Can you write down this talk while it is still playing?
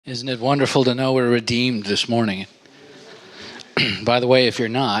Isn't it wonderful to know we're redeemed this morning? By the way, if you're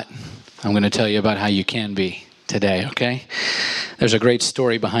not, I'm going to tell you about how you can be today, okay? There's a great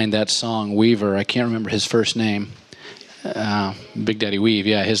story behind that song, Weaver. I can't remember his first name. Big Daddy Weave,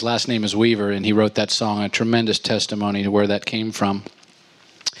 yeah. His last name is Weaver, and he wrote that song, a tremendous testimony to where that came from.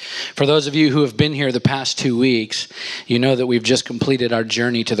 For those of you who have been here the past 2 weeks, you know that we've just completed our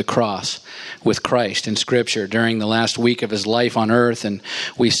journey to the cross with Christ in Scripture during the last week of his life on earth, and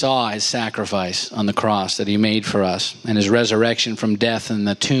we saw his sacrifice on the cross that he made for us and his resurrection from death in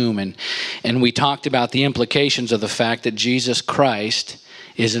the tomb, and we talked about the implications of the fact that Jesus Christ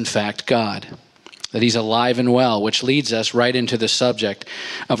is in fact God, that he's alive and well, which leads us right into the subject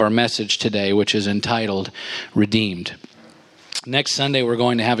of our message today, which is entitled Redeemed. Next Sunday, we're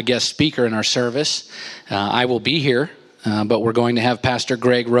going to have a guest speaker in our service. I will be here, but we're going to have Pastor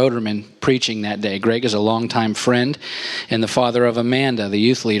Greg Roderman preaching that day. Greg is a longtime friend and the father of Amanda, the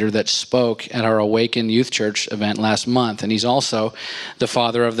youth leader that spoke at our Awaken Youth Church event last month. And he's also the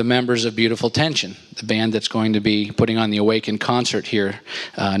father of the members of Beautiful Tension, the band that's going to be putting on the Awaken concert here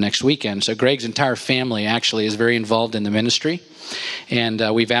next weekend. So Greg's entire family actually is very involved in the ministry. And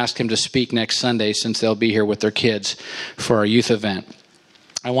we've asked him to speak next Sunday since they'll be here with their kids for our youth event.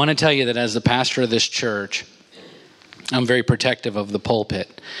 I want to tell you that as the pastor of this church, I'm very protective of the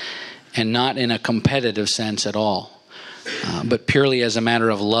pulpit, and not in a competitive sense at all, but purely as a matter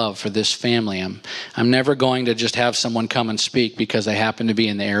of love for this family. I'm never going to just have someone come and speak because they happen to be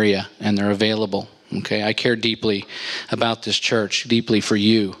in the area and they're available. Okay, I care deeply about this church, deeply for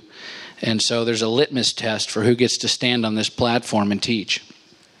you. And so there's a litmus test for who gets to stand on this platform and teach.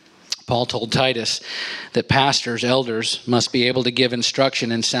 Paul told Titus that pastors, elders, must be able to give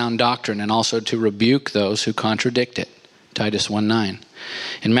instruction in sound doctrine and also to rebuke those who contradict it. Titus 1:9.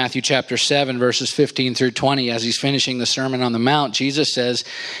 In Matthew chapter 7, verses 15 through 20, as he's finishing the Sermon on the Mount, Jesus says,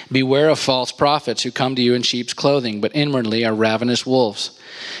 "Beware of false prophets who come to you in sheep's clothing, but inwardly are ravenous wolves.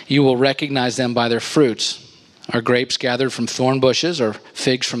 You will recognize them by their fruits. Are grapes gathered from thorn bushes or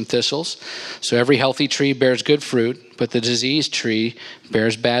figs from thistles? So every healthy tree bears good fruit, but the diseased tree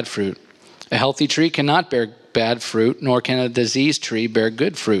bears bad fruit. A healthy tree cannot bear bad fruit, nor can a diseased tree bear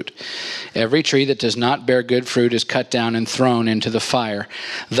good fruit. Every tree that does not bear good fruit is cut down and thrown into the fire.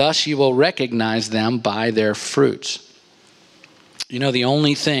 Thus you will recognize them by their fruits." You know, the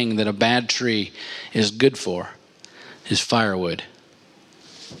only thing that a bad tree is good for is firewood.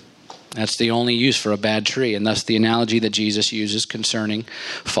 That's the only use for a bad tree, and thus the analogy that Jesus uses concerning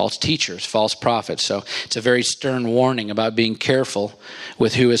false teachers, false prophets. So it's a very stern warning about being careful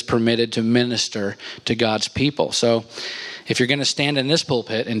with who is permitted to minister to God's people. So if you're going to stand in this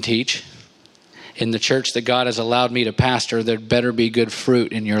pulpit and teach in the church that God has allowed me to pastor, there better be good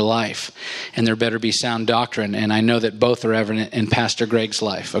fruit in your life, and there better be sound doctrine. And I know that both are evident in Pastor Greg's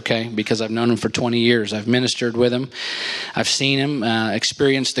life, okay? Because I've known him for 20 years. I've ministered with him. I've seen him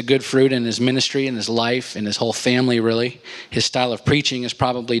experience the good fruit in his ministry, in his life, in his whole family, really. His style of preaching is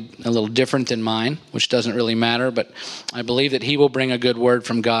probably a little different than mine, which doesn't really matter, but I believe that he will bring a good word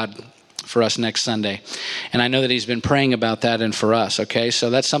from God for us next Sunday. And I know that he's been praying about that and for us, okay? So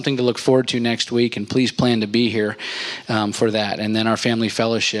that's something to look forward to next week, and please plan to be here for that. And then our family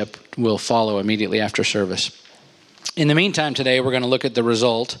fellowship will follow immediately after service. In the meantime, today we're going to look at the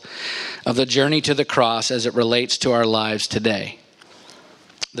result of the journey to the cross as it relates to our lives today.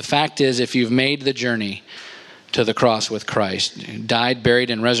 The fact is, if you've made the journey to the cross with Christ, died, buried,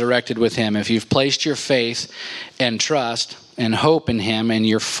 and resurrected with him, if you've placed your faith and trust and hope in him, and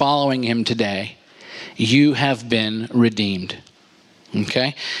you're following him today, you have been redeemed.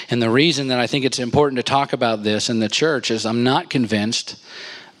 Okay? And the reason that I think it's important to talk about this in the church is I'm not convinced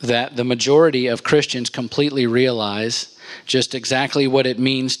that the majority of Christians completely realize just exactly what it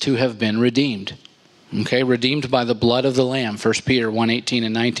means to have been redeemed. Okay? Redeemed by the blood of the Lamb, 1 Peter 1:18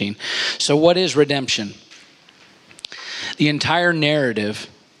 and 19. So what is redemption? The entire narrative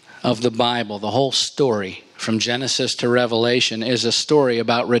of the Bible, the whole story, from Genesis to Revelation, is a story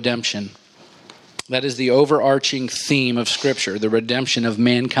about redemption. That is the overarching theme of Scripture, the redemption of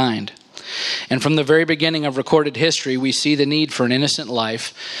mankind. And from the very beginning of recorded history, we see the need for an innocent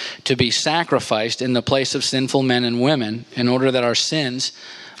life to be sacrificed in the place of sinful men and women in order that our sins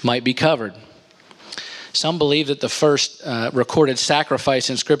might be covered. Some believe that the first recorded sacrifice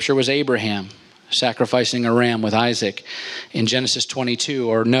in Scripture was Abraham, sacrificing a ram with Isaac in Genesis 22,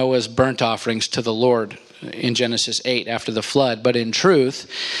 or Noah's burnt offerings to the Lord in Genesis 8 after the flood. But in truth,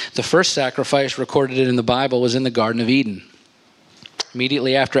 the first sacrifice recorded in the Bible was in the Garden of Eden.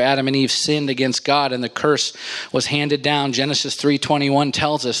 Immediately after Adam and Eve sinned against God and the curse was handed down, Genesis 3:21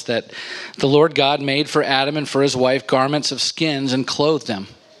 tells us that the Lord God made for Adam and for his wife garments of skins and clothed them.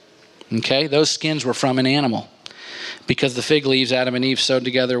 Okay, those skins were from an animal, because the fig leaves Adam and Eve sewed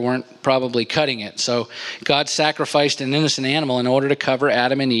together weren't probably cutting it. So God sacrificed an innocent animal in order to cover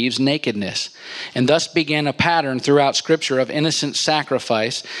Adam and Eve's nakedness. And thus began a pattern throughout Scripture of innocent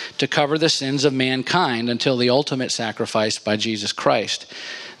sacrifice to cover the sins of mankind until the ultimate sacrifice by Jesus Christ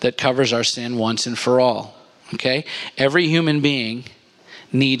that covers our sin once and for all. Okay? Every human being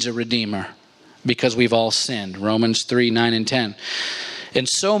needs a redeemer because we've all sinned. Romans 3, 9, and 10. And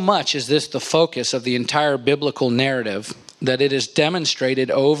so much is this the focus of the entire biblical narrative that it is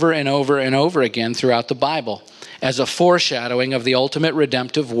demonstrated over and over and over again throughout the Bible as a foreshadowing of the ultimate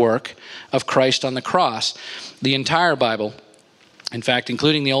redemptive work of Christ on the cross. The entire Bible, in fact,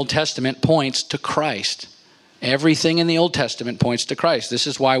 including the Old Testament, points to Christ. Everything in the Old Testament points to Christ. This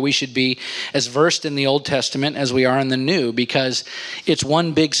is why we should be as versed in the Old Testament as we are in the New, because it's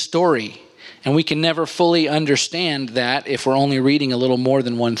one big story. And we can never fully understand that if we're only reading a little more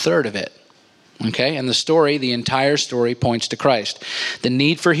than 1/3 of it. Okay? And the entire story points to Christ. The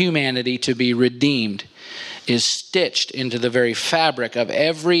need for humanity to be redeemed is stitched into the very fabric of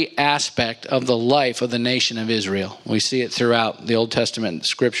every aspect of the life of the nation of Israel. We see it throughout the Old Testament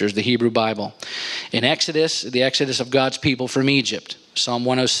scriptures, the Hebrew Bible. In Exodus, the exodus of God's people from Egypt, Psalm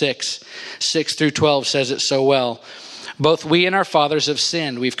 106, 6 through 12 says it so well. Both we and our fathers have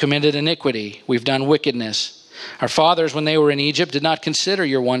sinned. We've committed iniquity. We've done wickedness. Our fathers, when they were in Egypt, did not consider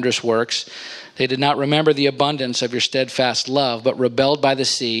your wondrous works. They did not remember the abundance of your steadfast love, but rebelled by the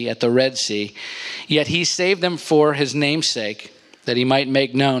sea, at the Red Sea. Yet he saved them for his name's sake, that he might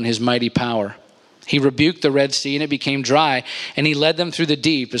make known his mighty power. He rebuked the Red Sea, and it became dry, and he led them through the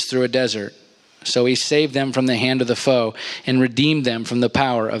deep as through a desert. So he saved them from the hand of the foe, and redeemed them from the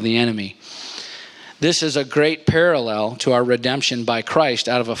power of the enemy. This is a great parallel to our redemption by Christ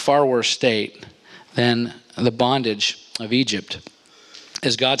out of a far worse state than the bondage of Egypt.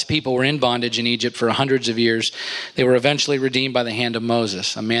 As God's people were in bondage in Egypt for hundreds of years, they were eventually redeemed by the hand of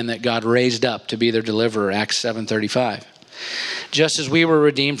Moses, a man that God raised up to be their deliverer, Acts 7:35. Just as we were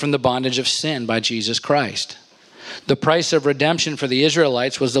redeemed from the bondage of sin by Jesus Christ. The price of redemption for the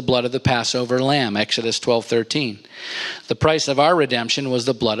Israelites was the blood of the Passover lamb, Exodus 12:13. The price of our redemption was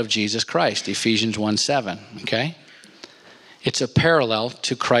the blood of Jesus Christ, Ephesians 1:7. Okay? It's a parallel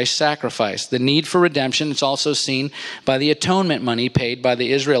to Christ's sacrifice. The need for redemption is also seen by the atonement money paid by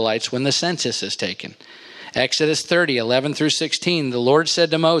the Israelites when the census is taken. Exodus 30, 11 through 16, the Lord said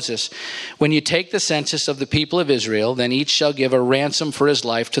to Moses, when you take the census of the people of Israel, then each shall give a ransom for his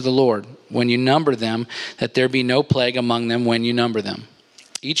life to the Lord. When you number them, that there be no plague among them when you number them.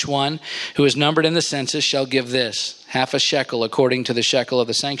 Each one who is numbered in the census shall give this, half a shekel according to the shekel of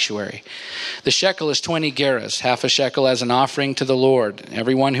the sanctuary. The shekel is 20 gerahs, half a shekel as an offering to the Lord.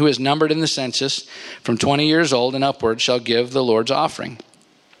 Everyone who is numbered in the census from 20 years old and upward shall give the Lord's offering.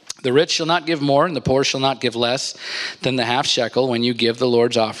 The rich shall not give more, and the poor shall not give less than the half shekel when you give the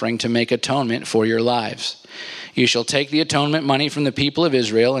Lord's offering to make atonement for your lives. You shall take the atonement money from the people of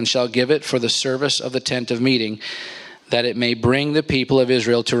Israel and shall give it for the service of the tent of meeting, that it may bring the people of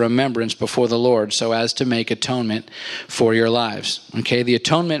Israel to remembrance before the Lord, so as to make atonement for your lives. Okay, the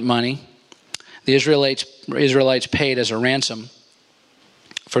atonement money the Israelites paid as a ransom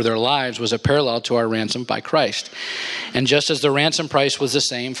for their lives was a parallel to our ransom by Christ. And just as the ransom price was the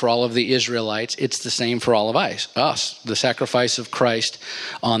same for all of the Israelites, it's the same for all of us, the sacrifice of Christ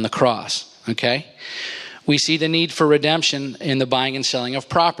on the cross. Okay? We see the need for redemption in the buying and selling of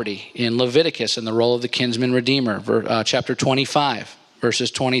property in Leviticus and the role of the kinsman redeemer. Chapter 25,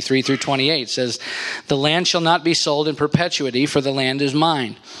 verses 23 through 28 says, the land shall not be sold in perpetuity, for the land is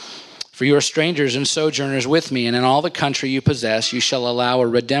mine. For you are strangers and sojourners with me, and in all the country you possess, you shall allow a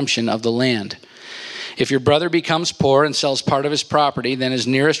redemption of the land. If your brother becomes poor and sells part of his property, then his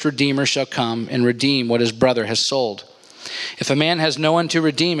nearest redeemer shall come and redeem what his brother has sold. If a man has no one to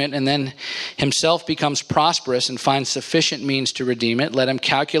redeem it, and then himself becomes prosperous and finds sufficient means to redeem it, let him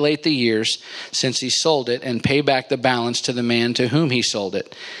calculate the years since he sold it and pay back the balance to the man to whom he sold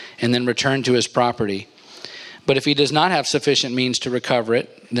it, and then return to his property. But if he does not have sufficient means to recover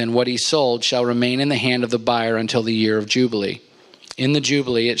it, then what he sold shall remain in the hand of the buyer until the year of Jubilee. In the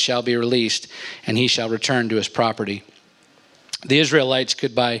Jubilee it shall be released, and he shall return to his property. The Israelites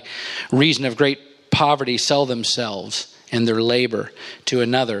could, by reason of great poverty, sell themselves and their labor to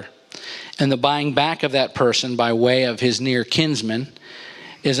another. And the buying back of that person by way of his near kinsman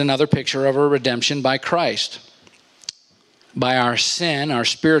is another picture of a redemption by Christ. By our sin, our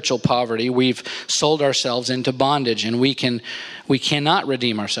spiritual poverty, we've sold ourselves into bondage, and we cannot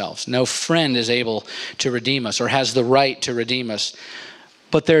redeem ourselves. No friend is able to redeem us or has the right to redeem us.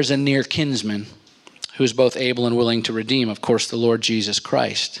 But there's a near kinsman who's both able and willing to redeem, of course, the Lord Jesus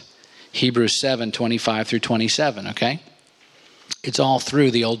Christ. Hebrews 7, 25 through 27, okay? It's all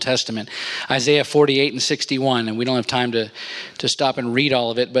through the Old Testament. Isaiah 48 and 61, and we don't have time to stop and read all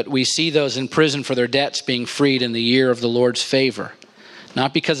of it, but we see those in prison for their debts being freed in the year of the Lord's favor.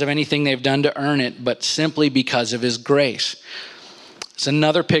 Not because of anything they've done to earn it, but simply because of his grace. It's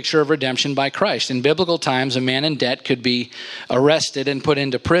another picture of redemption by Christ. In biblical times, a man in debt could be arrested and put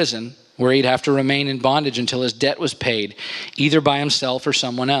into prison, where he'd have to remain in bondage until his debt was paid, either by himself or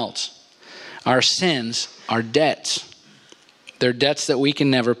someone else. Our sins are debts. They're debts that we can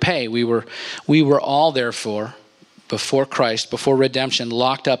never pay. We were all, therefore, before Christ, before redemption,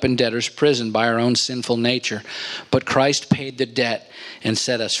 locked up in debtor's prison by our own sinful nature. But Christ paid the debt and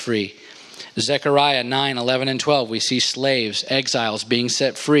set us free. Zechariah 9, 11, and 12, we see slaves, exiles being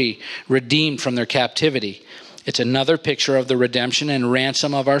set free, redeemed from their captivity. It's another picture of the redemption and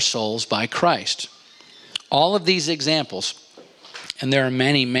ransom of our souls by Christ. All of these examples, and there are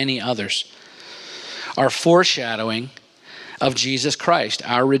many, many others, are foreshadowing of Jesus Christ,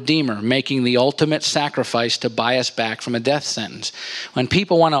 our Redeemer, making the ultimate sacrifice to buy us back from a death sentence. When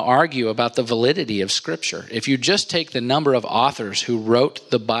people want to argue about the validity of Scripture, if you just take the number of authors who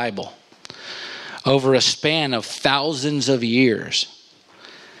wrote the Bible over a span of thousands of years,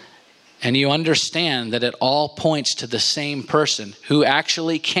 and you understand that it all points to the same person who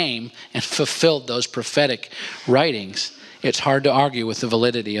actually came and fulfilled those prophetic writings, it's hard to argue with the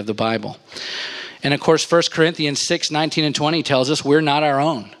validity of the Bible. And of course, 1 Corinthians 6, 19 and 20 tells us we're not our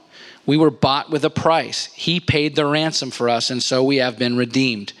own. We were bought with a price. He paid the ransom for us, and so we have been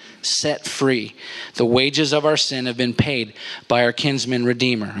redeemed, set free. The wages of our sin have been paid by our kinsman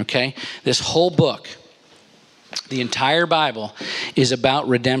Redeemer, okay? This whole book, the entire Bible, is about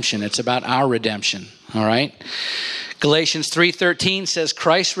redemption. It's about our redemption, all right? Galatians 3:13 says,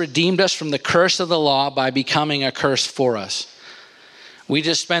 Christ redeemed us from the curse of the law by becoming a curse for us. We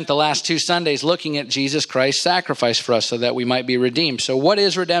just spent the last 2 Sundays looking at Jesus Christ's sacrifice for us so that we might be redeemed. So what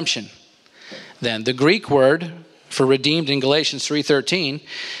is redemption? Then the Greek word for redeemed in Galatians 3:13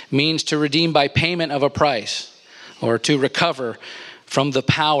 means to redeem by payment of a price, or to recover from the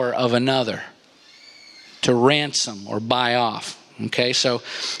power of another, to ransom or buy off. Okay, so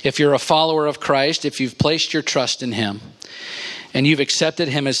if you're a follower of Christ, if you've placed your trust in him, and you've accepted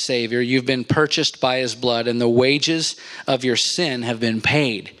him as Savior, you've been purchased by his blood, and the wages of your sin have been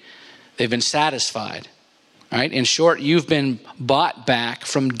paid. They've been satisfied. All right? In short, you've been bought back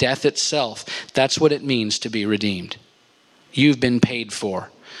from death itself. That's what it means to be redeemed. You've been paid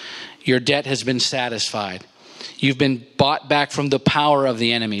for. Your debt has been satisfied. You've been bought back from the power of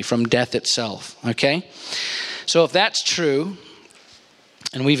the enemy, from death itself. Okay? So if that's true,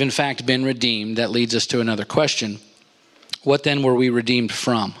 and we've in fact been redeemed, that leads us to another question. What then were we redeemed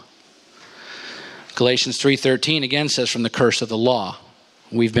from? Galatians 3:13 again says from the curse of the law.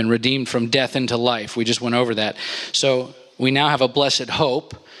 We've been redeemed from death into life. We just went over that. So we now have a blessed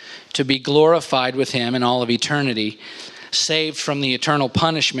hope to be glorified with him in all of eternity, saved from the eternal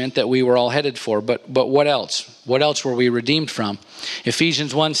punishment that we were all headed for. But what else? What else were we redeemed from?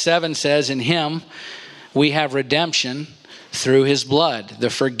 Ephesians 1:7 says, in him we have redemption through his blood, the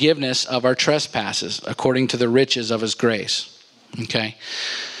forgiveness of our trespasses, according to the riches of his grace. Okay?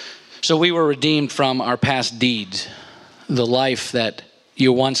 So we were redeemed from our past deeds. The life that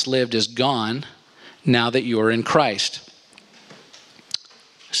you once lived is gone now that you are in Christ.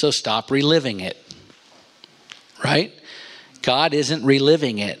 So stop reliving it. Right? God isn't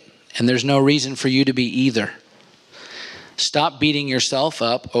reliving it, and there's no reason for you to be either. Stop beating yourself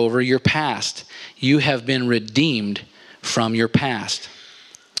up over your past. You have been redeemed from your past.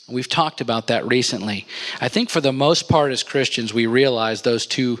 We've talked about that recently. I think for the most part as Christians, we realize those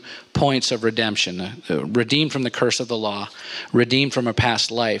 2 points of redemption. Redeemed from the curse of the law, redeemed from a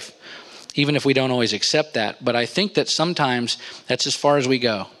past life. Even if we don't always accept that. But I think that sometimes that's as far as we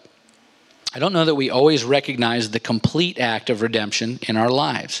go. I don't know that we always recognize the complete act of redemption in our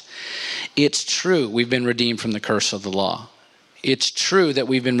lives. It's true we've been redeemed from the curse of the law. It's true that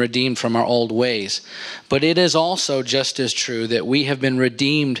we've been redeemed from our old ways, but it is also just as true that we have been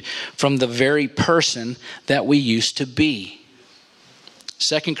redeemed from the very person that we used to be.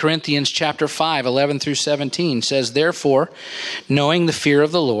 2 Corinthians chapter 5, 11 through 17 says, therefore, knowing the fear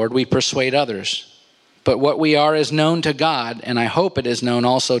of the Lord, we persuade others. But what we are is known to God, and I hope it is known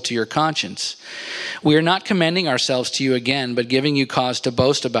also to your conscience. We are not commending ourselves to you again, but giving you cause to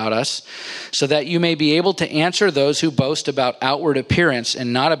boast about us, so that you may be able to answer those who boast about outward appearance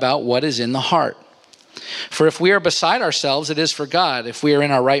and not about what is in the heart. For if we are beside ourselves, it is for God. If we are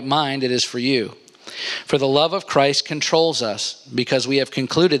in our right mind, it is for you. For the love of Christ controls us, because we have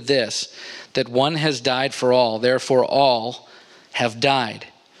concluded this, that one has died for all, therefore all have died.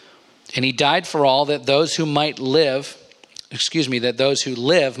 And he died for all, that those who live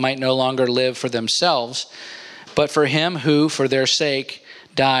might no longer live for themselves, but for him who, for their sake,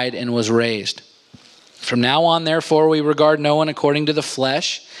 died and was raised. From now on, therefore, we regard no one according to the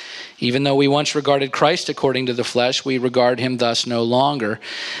flesh. Even though we once regarded Christ according to the flesh, we regard him thus no longer.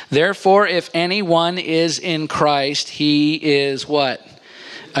 Therefore, if anyone is in Christ, he is what?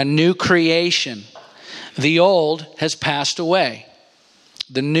 A new creation. The old has passed away.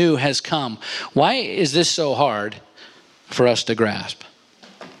 The new has come. Why is this so hard for us to grasp?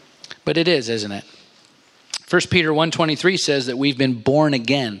 But it is, isn't it? 1 Peter 1:23 says that we've been born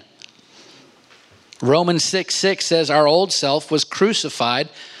again. Romans 6:6 says our old self was crucified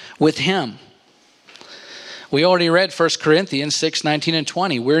with him. We already read 1 Corinthians 6:19 and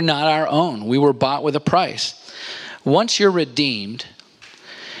 20. We're not our own. We were bought with a price. Once you're redeemed,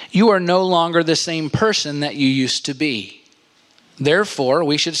 you are no longer the same person that you used to be. Therefore,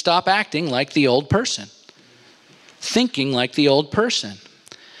 we should stop acting like the old person, thinking like the old person,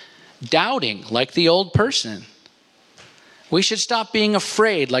 doubting like the old person. We should stop being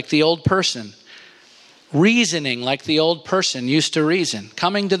afraid like the old person, reasoning like the old person used to reason,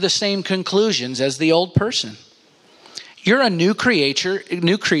 coming to the same conclusions as the old person. You're a new creature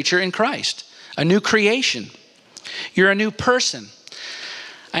in Christ, a new creation. You're a new person.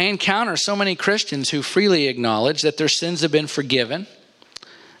 I encounter so many Christians who freely acknowledge that their sins have been forgiven,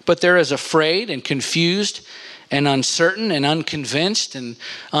 but they're as afraid and confused and uncertain and unconvinced and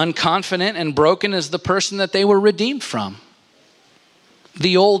unconfident and broken as the person that they were redeemed from.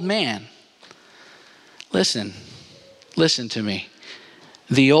 The old man. Listen to me.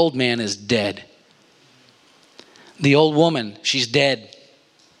 The old man is dead. The old woman, she's dead.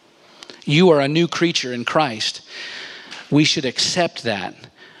 You are a new creature in Christ. We should accept that,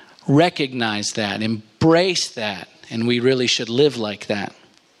 recognize that, embrace that, and we really should live like that.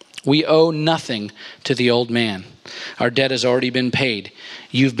 We owe nothing to the old man. Our debt has already been paid.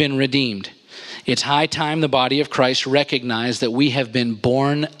 You've been redeemed. It's high time the body of Christ recognize that we have been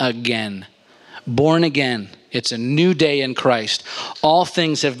born again. Born again. It's a new day in Christ. All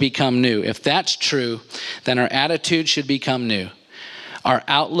things have become new. If that's true, then our attitude should become new. Our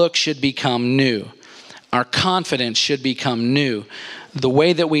outlook should become new. Our confidence should become new. The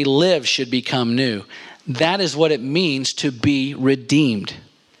way that we live should become new. That is what it means to be redeemed.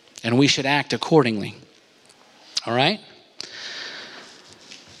 And we should act accordingly. All right?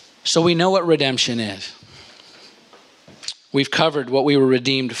 So we know what redemption is. We've covered what we were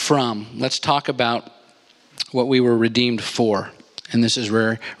redeemed from. Let's talk about what we were redeemed for. And this is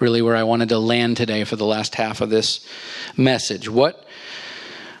really where I wanted to land today for the last half of this message. What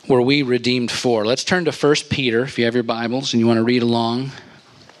were we redeemed for? Let's turn to 1 Peter, if you have your Bibles and you want to read along.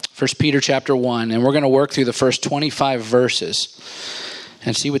 1 Peter chapter 1, and we're going to work through the first 25 verses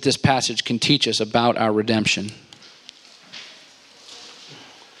and see what this passage can teach us about our redemption.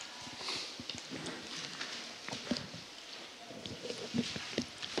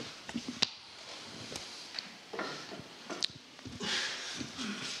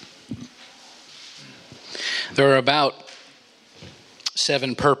 There are about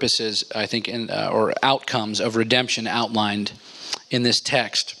 7 purposes, I think, or outcomes of redemption outlined in this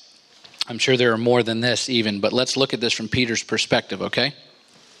text. I'm sure there are more than this even, but let's look at this from Peter's perspective, okay?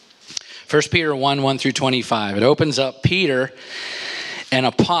 1 Peter 1 through 25. It opens up, Peter, an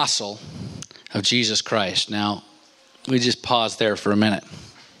apostle of Jesus Christ. Now, we just pause there for a minute.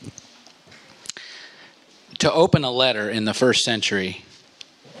 To open a letter in the first century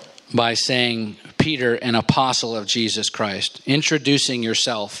by saying, Peter, an apostle of Jesus Christ, introducing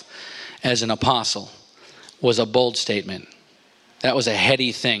yourself as an apostle, was a bold statement. That was a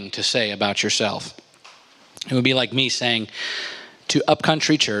heady thing to say about yourself. It would be like me saying to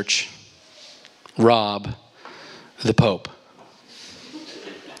Upcountry Church, Rob, the Pope.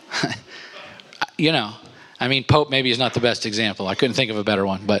 Pope maybe is not the best example. I couldn't think of a better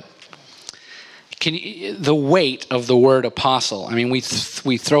one, but the weight of the word apostle.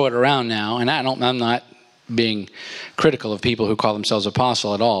 We throw it around now, and I'm not being critical of people who call themselves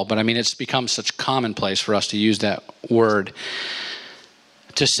apostle at all, but it's become such commonplace for us to use that word.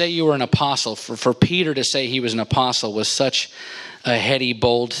 To say you were an apostle, for Peter to say he was an apostle was such a heady,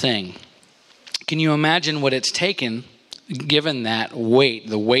 bold thing. Can you imagine what it's taken, given that weight,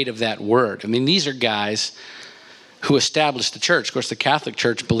 the weight of that word? These are guys who established the church. Of course, the Catholic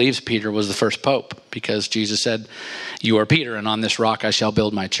Church believes Peter was the first pope because Jesus said, you are Peter, and on this rock I shall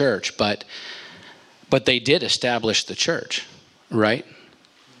build my church. But they did establish the church, right?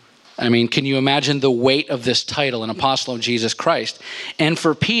 Can you imagine the weight of this title, an apostle of Jesus Christ? And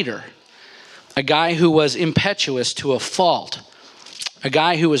for Peter, a guy who was impetuous to a fault, a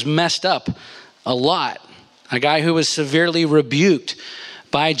guy who was messed up a lot, a guy who was severely rebuked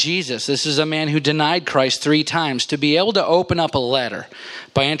by Jesus. This is a man who denied Christ 3 times. To be able to open up a letter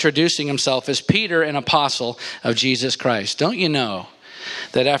by introducing himself as Peter, an apostle of Jesus Christ. Don't you know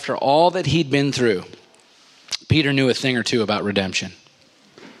that after all that he'd been through, Peter knew a thing or two about redemption?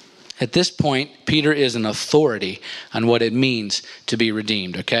 At this point, Peter is an authority on what it means to be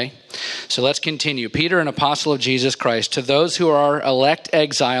redeemed, okay? So let's continue. Peter, an apostle of Jesus Christ, to those who are elect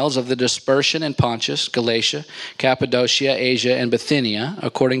exiles of the dispersion in Pontus, Galatia, Cappadocia, Asia, and Bithynia,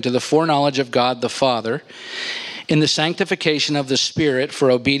 according to the foreknowledge of God the Father, in the sanctification of the Spirit for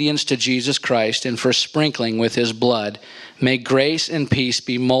obedience to Jesus Christ and for sprinkling with his blood, may grace and peace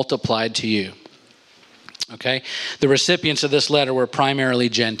be multiplied to you. Okay, the recipients of this letter were primarily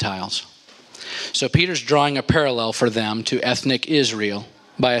Gentiles. So Peter's drawing a parallel for them to ethnic Israel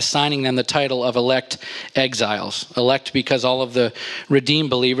by assigning them the title of elect exiles. Elect because all of the redeemed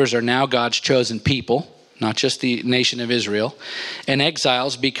believers are now God's chosen people, not just the nation of Israel. And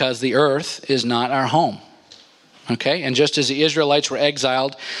exiles because the earth is not our home. Okay, and just as the Israelites were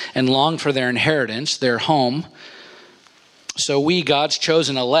exiled and longed for their inheritance, their home, so we, God's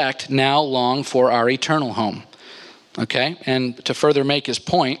chosen elect, now long for our eternal home. Okay? And to further make his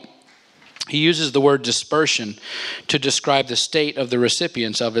point, he uses the word dispersion to describe the state of the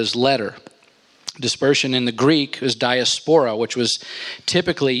recipients of his letter. Dispersion in the Greek is diaspora, which was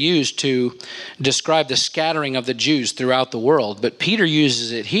typically used to describe the scattering of the Jews throughout the world. But Peter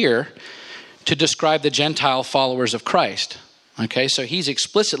uses it here to describe the Gentile followers of Christ. Okay, so he's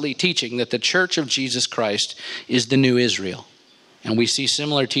explicitly teaching that the church of Jesus Christ is the new Israel. And we see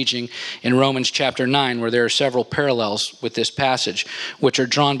similar teaching in Romans chapter 9, where there are several parallels with this passage, which are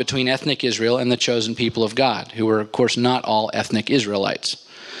drawn between ethnic Israel and the chosen people of God, who are, of course, not all ethnic Israelites.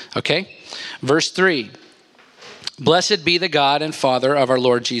 Okay, verse 3. Blessed be the God and Father of our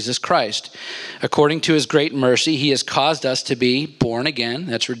Lord Jesus Christ. According to his great mercy, he has caused us to be born again,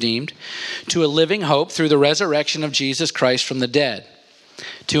 that's redeemed, to a living hope through the resurrection of Jesus Christ from the dead,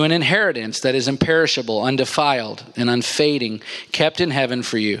 to an inheritance that is imperishable, undefiled, and unfading, kept in heaven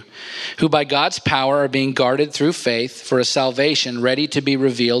for you, who by God's power are being guarded through faith for a salvation ready to be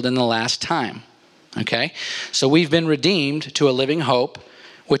revealed in the last time. Okay? So we've been redeemed to a living hope,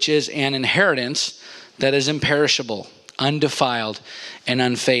 which is an inheritance that is imperishable, undefiled, and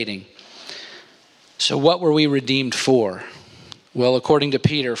unfading. So what were we redeemed for? Well, according to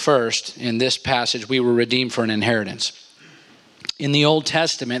Peter, first, in this passage, we were redeemed for an inheritance. In the Old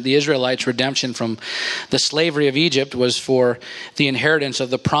Testament, the Israelites' redemption from the slavery of Egypt was for the inheritance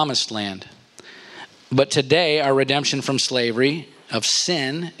of the promised land. But today, our redemption from slavery of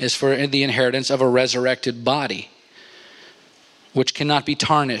sin is for the inheritance of a resurrected body, which cannot be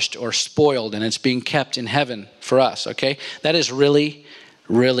tarnished or spoiled, and it's being kept in heaven for us, okay? That is really,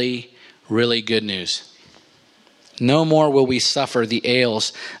 really, really good news. No more will we suffer the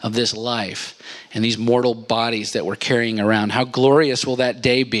ails of this life and these mortal bodies that we're carrying around. How glorious will that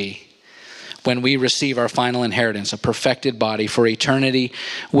day be when we receive our final inheritance, a perfected body for eternity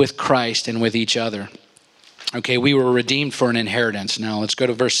with Christ and with each other. Okay, we were redeemed for an inheritance. Now let's go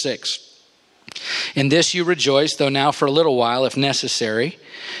to verse 6. In this you rejoice, though now for a little while, if necessary,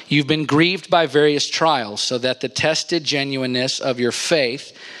 you've been grieved by various trials, so that the tested genuineness of your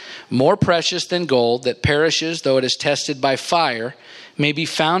faith, more precious than gold that perishes though it is tested by fire, may be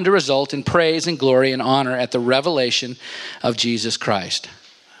found to result in praise and glory and honor at the revelation of Jesus Christ.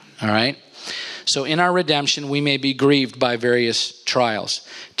 All right? So in our redemption, we may be grieved by various trials,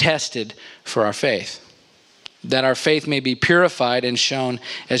 tested for our faith, that our faith may be purified and shown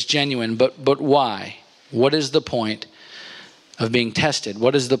as genuine. But why? What is the point of being tested?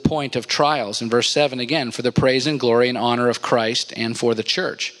 What is the point of trials? In verse 7 again, for the praise and glory and honor of Christ and for the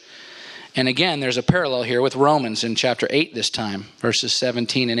church. And again, there's a parallel here with Romans in chapter 8 this time, verses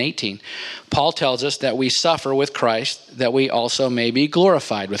 17 and 18. Paul tells us that we suffer with Christ, that we also may be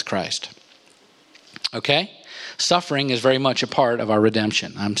glorified with Christ. Okay? Suffering is very much a part of our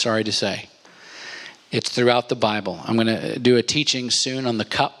redemption, I'm sorry to say. It's throughout the Bible. I'm going to do a teaching soon on the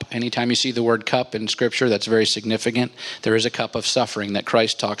cup. Anytime you see the word cup in Scripture, that's very significant. There is a cup of suffering that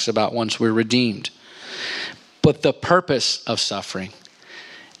Christ talks about once we're redeemed. But the purpose of suffering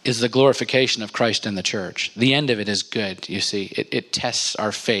is the glorification of Christ in the church. The end of it is good, you see. It tests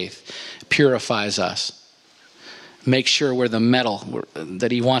our faith, purifies us, makes sure we're the metal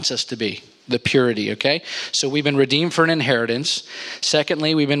that he wants us to be. The purity, okay? So we've been redeemed for an inheritance.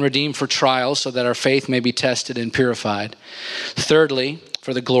 Secondly, we've been redeemed for trials so that our faith may be tested and purified. Thirdly,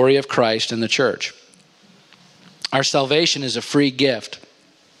 for the glory of Christ and the church. Our salvation is a free gift,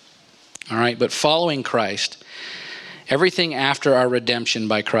 all right? But following Christ Everything after our redemption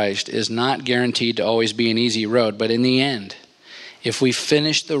by Christ is not guaranteed to always be an easy road, but in the end, if we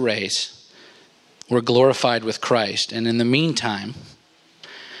finish the race, we're glorified with Christ. And in the meantime,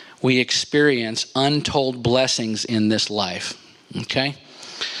 we experience untold blessings in this life. Okay?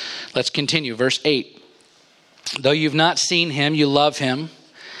 Let's continue. Verse 8. Though you've not seen him, you love him.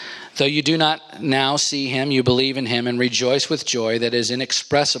 Though you do not now see him, you believe in him and rejoice with joy that is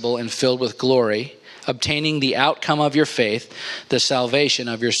inexpressible and filled with glory, obtaining the outcome of your faith, the salvation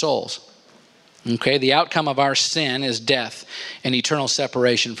of your souls. Okay, the outcome of our sin is death and eternal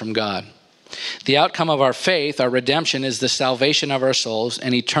separation from God. The outcome of our faith, our redemption, is the salvation of our souls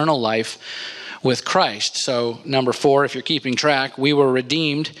and eternal life with Christ. So, number 4, if you're keeping track, we were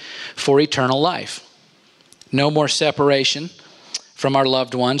redeemed for eternal life. No more separation from our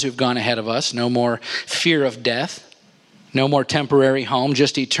loved ones who've gone ahead of us. No more fear of death. No more temporary home,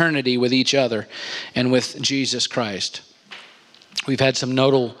 just eternity with each other and with Jesus Christ. We've had some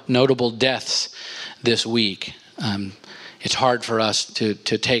notable deaths this week. It's hard for us to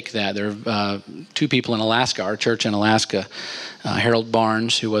take that. There are 2 people in Alaska, our church in Alaska. Harold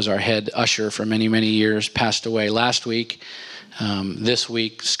Barnes, who was our head usher for many, many years, passed away last week. This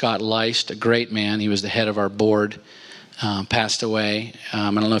week, Scott Leist, a great man, he was the head of our board, passed away.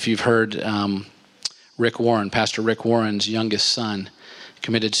 I don't know if you've heard Rick Warren, Pastor Rick Warren's youngest son,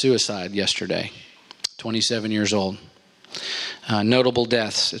 committed suicide yesterday, 27 years old. Notable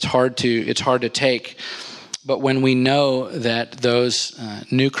deaths. It's hard to take, but when we know that those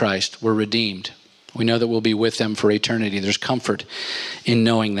knew Christ were redeemed, we know that we'll be with them for eternity. There's comfort in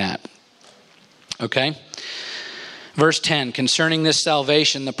knowing that. Okay? Verse 10, concerning this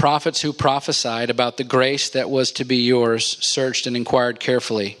salvation, the prophets who prophesied about the grace that was to be yours searched and inquired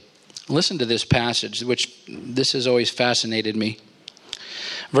carefully. Listen to this passage, which this has always fascinated me.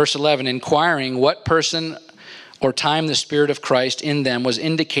 Verse 11, inquiring what person or time the Spirit of Christ in them was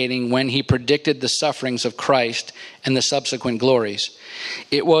indicating when he predicted the sufferings of Christ and the subsequent glories.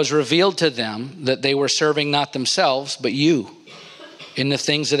 It was revealed to them that they were serving not themselves, but you, in the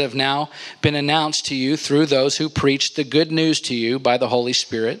things that have now been announced to you through those who preached the good news to you by the Holy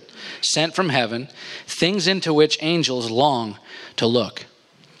Spirit, sent from heaven, things into which angels long to look.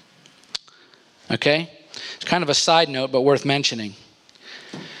 Okay? It's kind of a side note, but worth mentioning.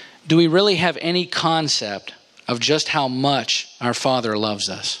 Do we really have any concept of just how much our Father loves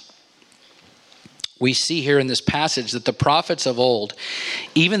us? We see here in this passage that the prophets of old,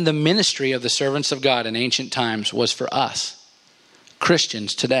 even the ministry of the servants of God in ancient times, was for us,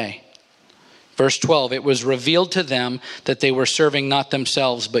 Christians today. Verse 12, it was revealed to them that they were serving not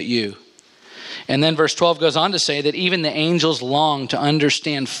themselves but you. And then verse 12 goes on to say that even the angels long to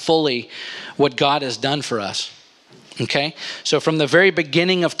understand fully what God has done for us. Okay? So from the very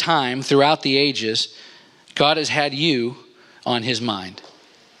beginning of time, throughout the ages, God has had you on his mind.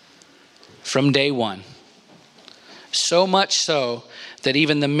 From day one. So much so that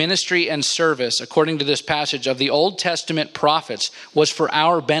even the ministry and service, according to this passage, of the Old Testament prophets was for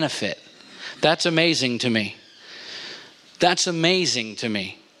our benefit. That's amazing to me. That's amazing to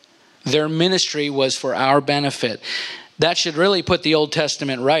me. Their ministry was for our benefit. That should really put the Old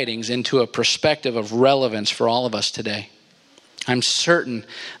Testament writings into a perspective of relevance for all of us today. I'm certain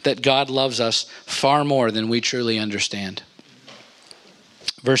that God loves us far more than we truly understand.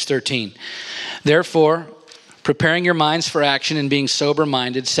 Verse 13, therefore, preparing your minds for action and being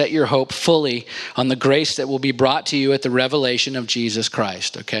sober-minded, set your hope fully on the grace that will be brought to you at the revelation of Jesus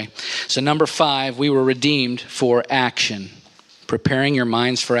Christ. Okay, so number 5, we were redeemed for action. Preparing your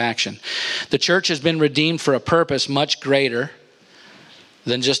minds for action. The church has been redeemed for a purpose much greater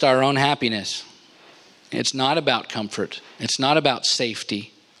than just our own happiness. It's not about comfort. It's not about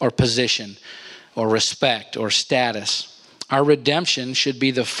safety or position or respect or status. Our redemption should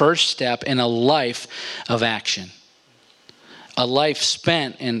be the first step in a life of action. A life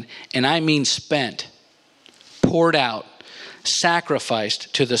spent, and I mean spent, poured out,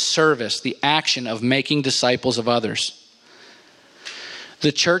 sacrificed to the service, the action of making disciples of others.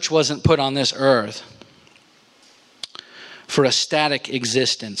 The church wasn't put on this earth for a static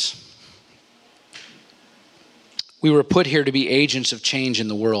existence. We were put here to be agents of change in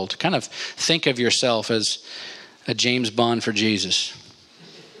the world. Kind of think of yourself as a James Bond for Jesus.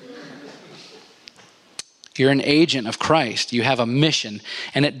 You're an agent of Christ. You have a mission,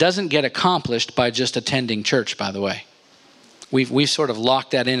 and it doesn't get accomplished by just attending church, by the way. We've sort of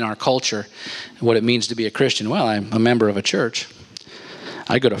locked that in our culture, what it means to be a Christian. Well, I'm a member of a church.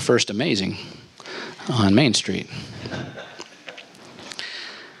 I go to First Amazing on Main Street.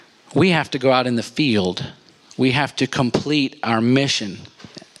 We have to go out in the field. We have to complete our mission.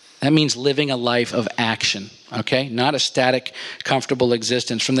 That means living a life of action, okay? Not a static, comfortable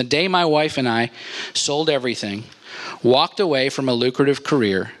existence. From the day my wife and I sold everything, walked away from a lucrative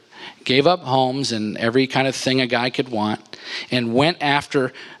career, gave up homes and every kind of thing a guy could want, and went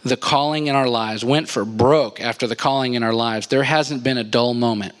after the calling in our lives, went for broke after the calling in our lives, there hasn't been a dull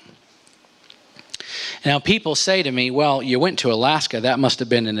moment. Now, people say to me, well, you went to Alaska. That must have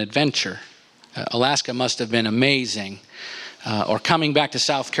been an adventure. Alaska must have been amazing. Or coming back to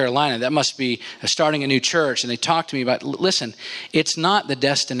South Carolina, that must be starting a new church. And they talk to me about, listen, it's not the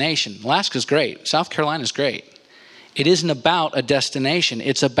destination. Alaska's great. South Carolina's great. It isn't about a destination.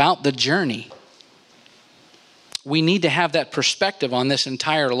 It's about the journey. We need to have that perspective on this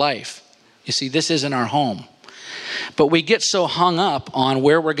entire life. You see, this isn't our home. But we get so hung up on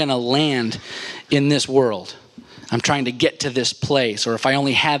where we're going to land in this world. I'm trying to get to this place, or if I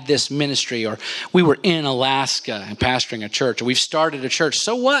only had this ministry, or we were in Alaska and pastoring a church, or we've started a church.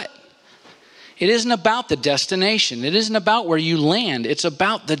 So what? It isn't about the destination. It isn't about where you land. It's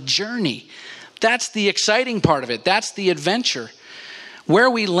about the journey. That's the exciting part of it. That's the adventure. Where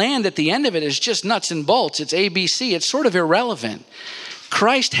we land at the end of it is just nuts and bolts. It's ABC. It's sort of irrelevant.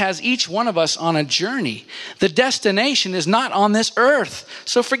 Christ has each one of us on a journey. The destination is not on this earth.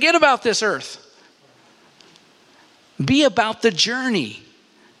 So forget about this earth. Be about the journey.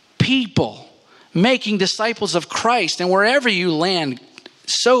 People making disciples of Christ. And wherever you land,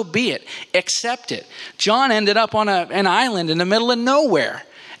 so be it. Accept it. John ended up on an island in the middle of nowhere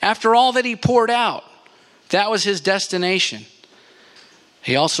after all that he poured out. That was his destination.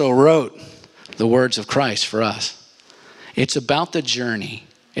 He also wrote the words of Christ for us. It's about the journey.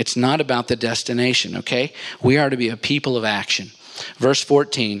 It's not about the destination, okay? We are to be a people of action. Verse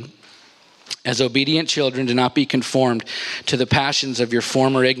 14. As obedient children, do not be conformed to the passions of your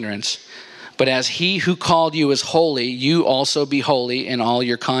former ignorance. But as he who called you is holy, you also be holy in all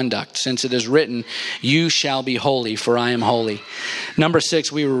your conduct. Since it is written, you shall be holy, for I am holy. Number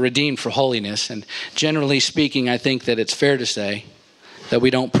 6, we were redeemed for holiness. And generally speaking, I think that it's fair to say that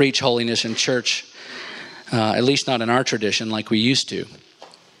we don't preach holiness in church, at least not in our tradition like we used to.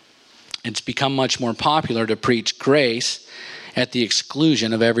 It's become much more popular to preach grace at the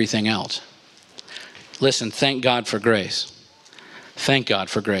exclusion of everything else. Listen, thank God for grace. Thank God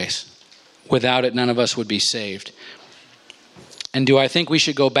for grace. Without it, none of us would be saved. And do I think we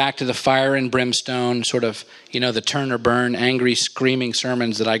should go back to the fire and brimstone, sort of, the turn or burn, angry, screaming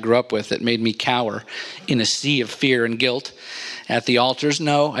sermons that I grew up with that made me cower in a sea of fear and guilt at the altars?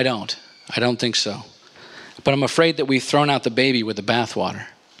 No, I don't. I don't think so. But I'm afraid that we've thrown out the baby with the bathwater.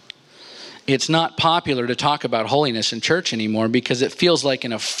 It's not popular to talk about holiness in church anymore because it feels like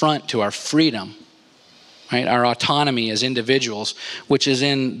an affront to our freedom. Right? Our autonomy as individuals, which is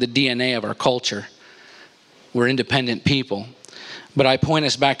in the DNA of our culture. We're independent people. But I point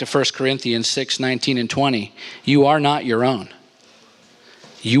us back to 1 Corinthians 6, 19 and 20. You are not your own.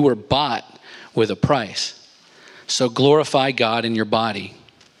 You were bought with a price. So glorify God in your body.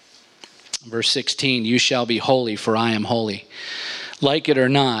 Verse 16, you shall be holy, for I am holy. Like it or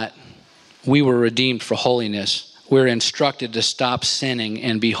not, we were redeemed for holiness. We're instructed to stop sinning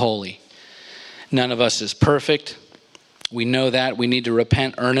and be holy. None of us is perfect. We know that. We need to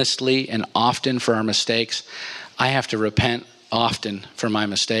repent earnestly and often for our mistakes. I have to repent often for my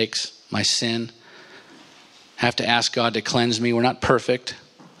mistakes, my sin. I have to ask God to cleanse me. We're not perfect.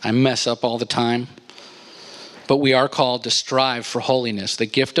 I mess up all the time. But we are called to strive for holiness. The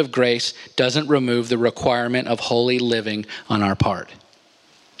gift of grace doesn't remove the requirement of holy living on our part.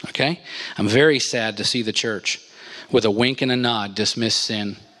 Okay? I'm very sad to see the church with a wink and a nod dismiss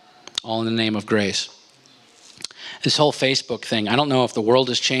sin. All in the name of grace. This whole Facebook thing, I don't know if the world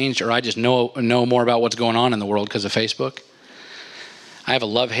has changed or I just know more about what's going on in the world because of Facebook. I have a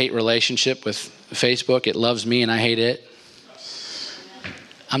love-hate relationship with Facebook. It loves me and I hate it.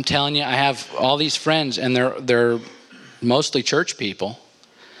 I'm telling you, I have all these friends and they're mostly church people.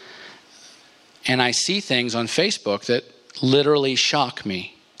 And I see things on Facebook that literally shock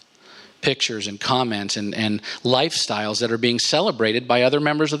me. Pictures and comments and lifestyles that are being celebrated by other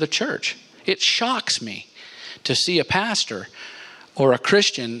members of the church. It shocks me to see a pastor or a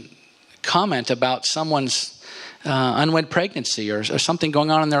Christian comment about someone's unwed pregnancy or something going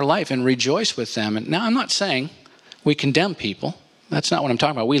on in their life and rejoice with them. And now I'm not saying we condemn people. That's not what I'm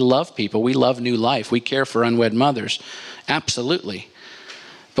talking about. We love people. We love new life. We care for unwed mothers. Absolutely.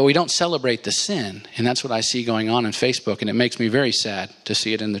 But we don't celebrate the sin. And that's what I see going on Facebook. And it makes me very sad to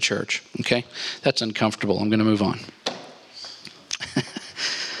see it in the church. Okay? That's uncomfortable. I'm going to move on.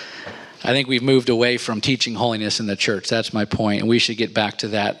 I think we've moved away from teaching holiness in the church. That's my point, and we should get back to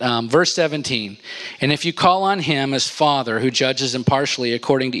that. Verse 17, and if you call on him as Father who judges impartially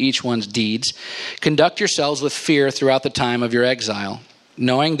according to each one's deeds, conduct yourselves with fear throughout the time of your exile,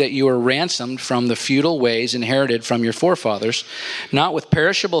 knowing that you are ransomed from the futile ways inherited from your forefathers, not with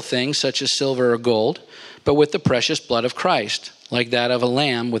perishable things such as silver or gold, but with the precious blood of Christ, like that of a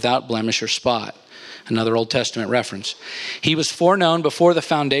lamb without blemish or spot. Another Old Testament reference. He was foreknown before the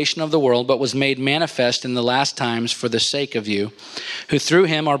foundation of the world, but was made manifest in the last times for the sake of you, who through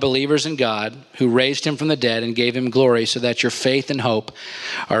him are believers in God, who raised him from the dead and gave him glory, so that your faith and hope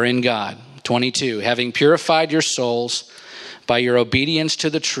are in God. 22, having purified your souls by your obedience to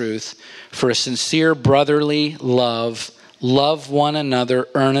the truth, for a sincere brotherly love, love one another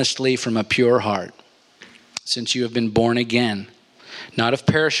earnestly from a pure heart, since you have been born again, not of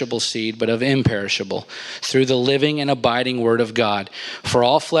perishable seed, but of imperishable, through the living and abiding word of God. For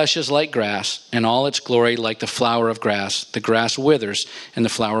all flesh is like grass, and all its glory like the flower of grass. The grass withers, and the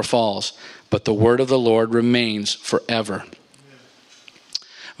flower falls, but the word of the Lord remains forever.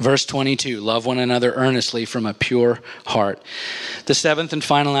 Verse 22, love one another earnestly from a pure heart. The seventh and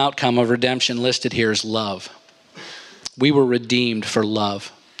final outcome of redemption listed here is love. We were redeemed for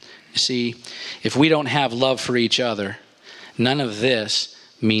love. You see, if we don't have love for each other, none of this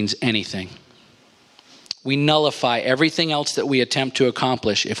means anything. We nullify everything else that we attempt to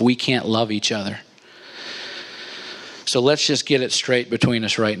accomplish if we can't love each other. So let's just get it straight between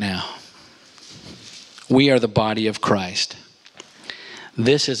us right now. We are the body of Christ.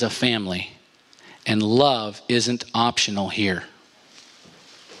 This is a family, and love isn't optional here.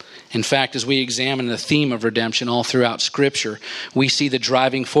 In fact, as we examine the theme of redemption all throughout Scripture, we see the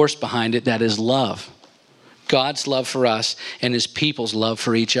driving force behind it, that is love. God's love for us and his people's love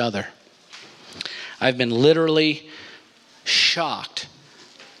for each other. I've been literally shocked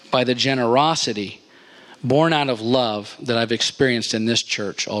by the generosity born out of love that I've experienced in this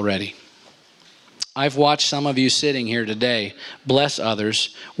church already. I've watched some of you sitting here today bless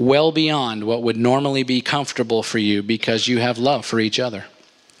others well beyond what would normally be comfortable for you because you have love for each other.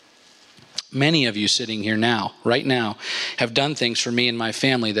 Many of you sitting here now, right now, have done things for me and my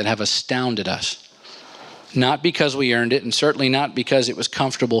family that have astounded us. Not because we earned it, and certainly not because it was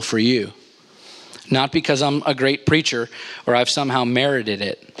comfortable for you. Not because I'm a great preacher or I've somehow merited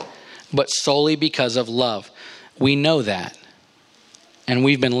it, but solely because of love. We know that. And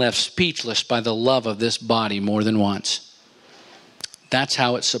we've been left speechless by the love of this body more than once. That's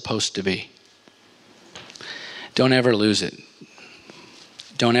how it's supposed to be. Don't ever lose it.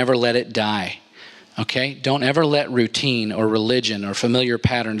 Don't ever let it die. Okay? Don't ever let routine or religion or familiar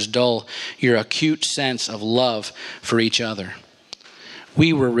patterns dull your acute sense of love for each other.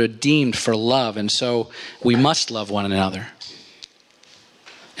 We were redeemed for love, and so we must love one another.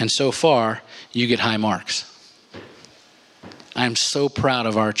 And so far, you get high marks. I'm so proud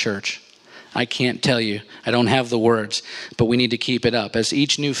of our church. I can't tell you. I don't have the words, but we need to keep it up. As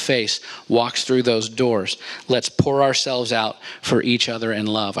each new face walks through those doors, let's pour ourselves out for each other in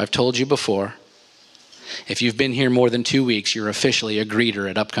love. I've told you before, if you've been here more than 2 weeks, you're officially a greeter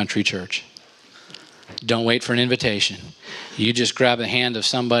at Upcountry Church. Don't wait for an invitation. You just grab the hand of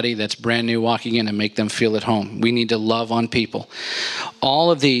somebody that's brand new walking in and make them feel at home. We need to love on people.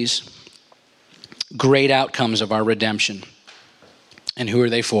 All of these great outcomes of our redemption. And who are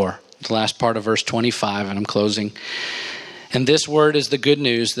they for? The last part of verse 25, and I'm closing. And this word is the good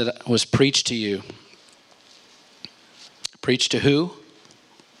news that was preached to you. Preached to who?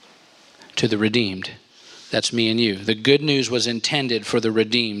 To the redeemed. That's me and you. The good news was intended for the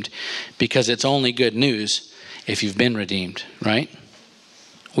redeemed because it's only good news if you've been redeemed, right?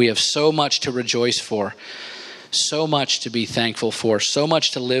 We have so much to rejoice for, so much to be thankful for, so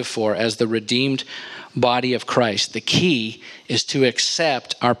much to live for as the redeemed body of Christ. The key is to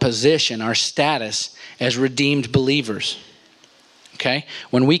accept our position, our status as redeemed believers. Okay?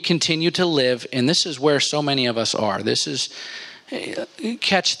 When we continue to live, and this is where so many of us are.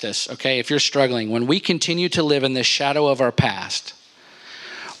 Catch this, okay? If you're struggling, when we continue to live in the shadow of our past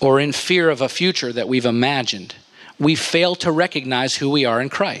or in fear of a future that we've imagined, we fail to recognize who we are in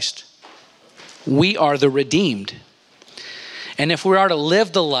Christ. We are the redeemed. And if we are to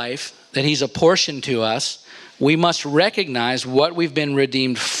live the life that he's apportioned to us, we must recognize what we've been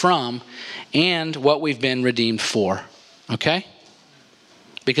redeemed from and what we've been redeemed for. Okay?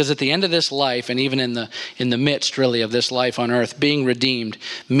 Because at the end of this life, and even in the midst really of this life on earth, being redeemed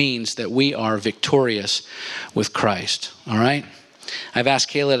means that we are victorious with Christ. All right? I've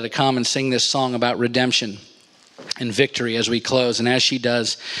asked Kayla to come and sing this song about redemption. and victory as we close. And as she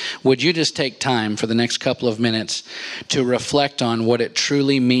does, would you just take time for the next couple of minutes to reflect on what it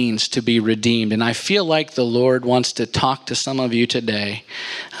truly means to be redeemed? And I feel like the Lord wants to talk to some of you today,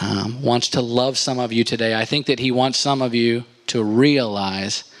 wants to love some of you today. I think that he wants some of you to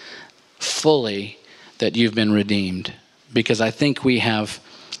realize fully that you've been redeemed, because I think we have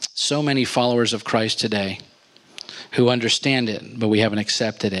so many followers of Christ today who understand it, but we haven't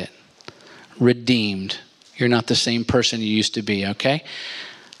accepted it. Redeemed. You're not the same person you used to be, okay?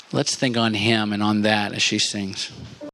 Let's think on him and on that as she sings.